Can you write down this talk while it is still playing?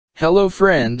Hello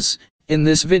friends, in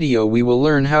this video we will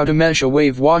learn how to mesh a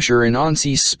wave washer in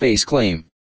ANSYS SpaceClaim.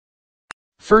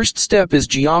 First step is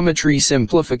geometry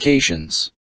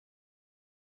simplifications.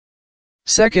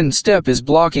 Second step is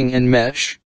blocking and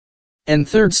mesh. And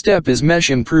third step is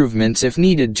mesh improvements if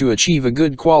needed to achieve a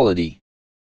good quality.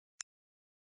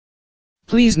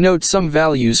 Please note some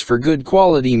values for good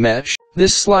quality mesh.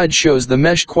 This slide shows the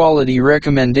mesh quality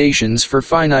recommendations for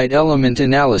finite element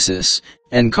analysis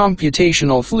and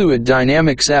computational fluid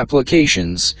dynamics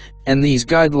applications, and these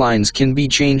guidelines can be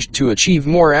changed to achieve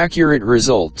more accurate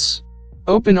results.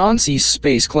 Open ANSYS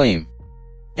SpaceClaim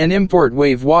and import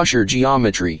wave washer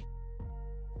geometry.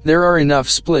 There are enough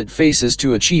split faces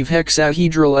to achieve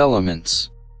hexahedral elements.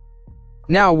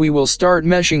 Now we will start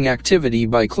meshing activity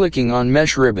by clicking on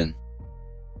Mesh ribbon.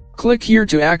 Click here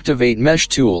to activate Mesh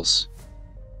tools.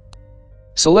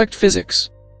 Select Physics.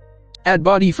 Add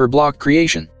body for block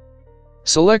creation.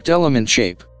 Select element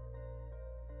shape.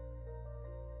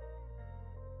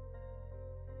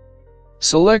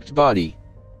 Select body.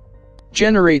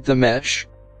 Generate the mesh.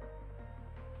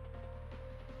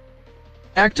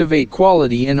 Activate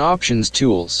Quality and Options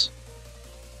tools.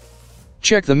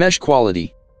 Check the mesh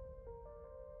quality.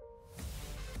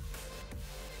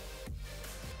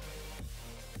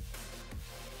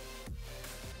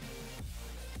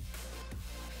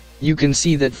 You can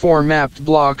see that 4 mapped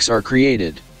blocks are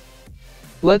created.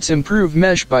 Let's improve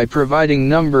mesh by providing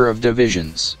number of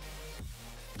divisions.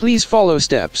 Please follow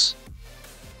steps.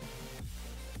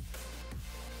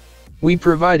 We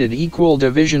provided equal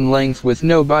division length with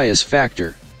no bias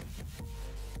factor.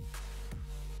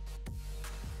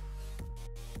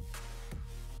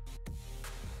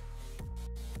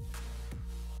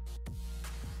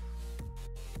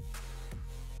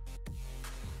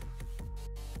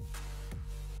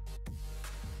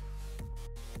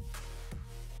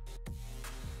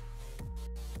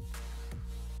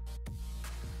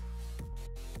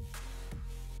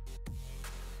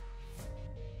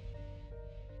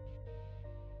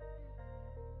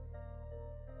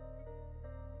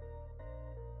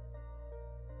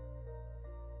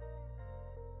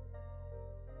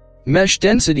 Mesh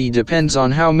density depends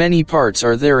on how many parts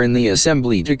are there in the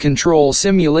assembly to control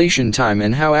simulation time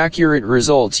and how accurate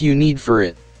results you need for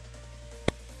it.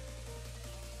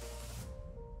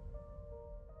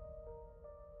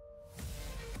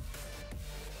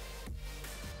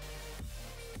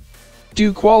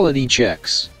 Do quality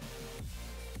checks.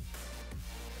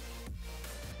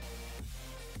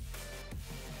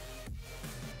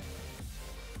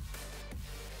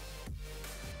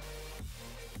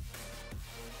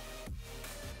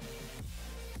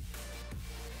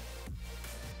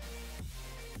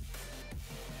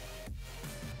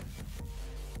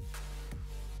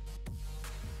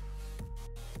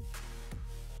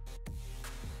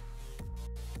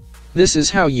 This is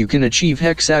how you can achieve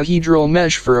hexahedral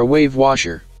mesh for a wave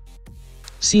washer.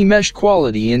 See mesh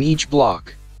quality in each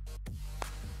block.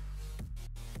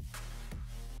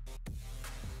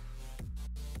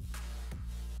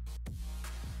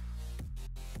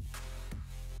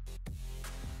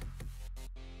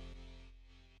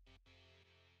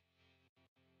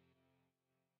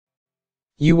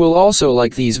 You will also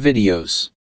like these videos.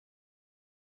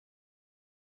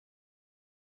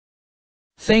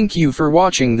 Thank you for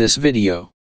watching this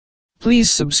video. Please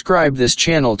subscribe this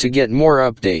channel to get more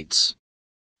updates.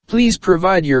 Please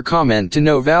provide your comment to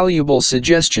know valuable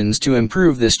suggestions to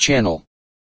improve this channel.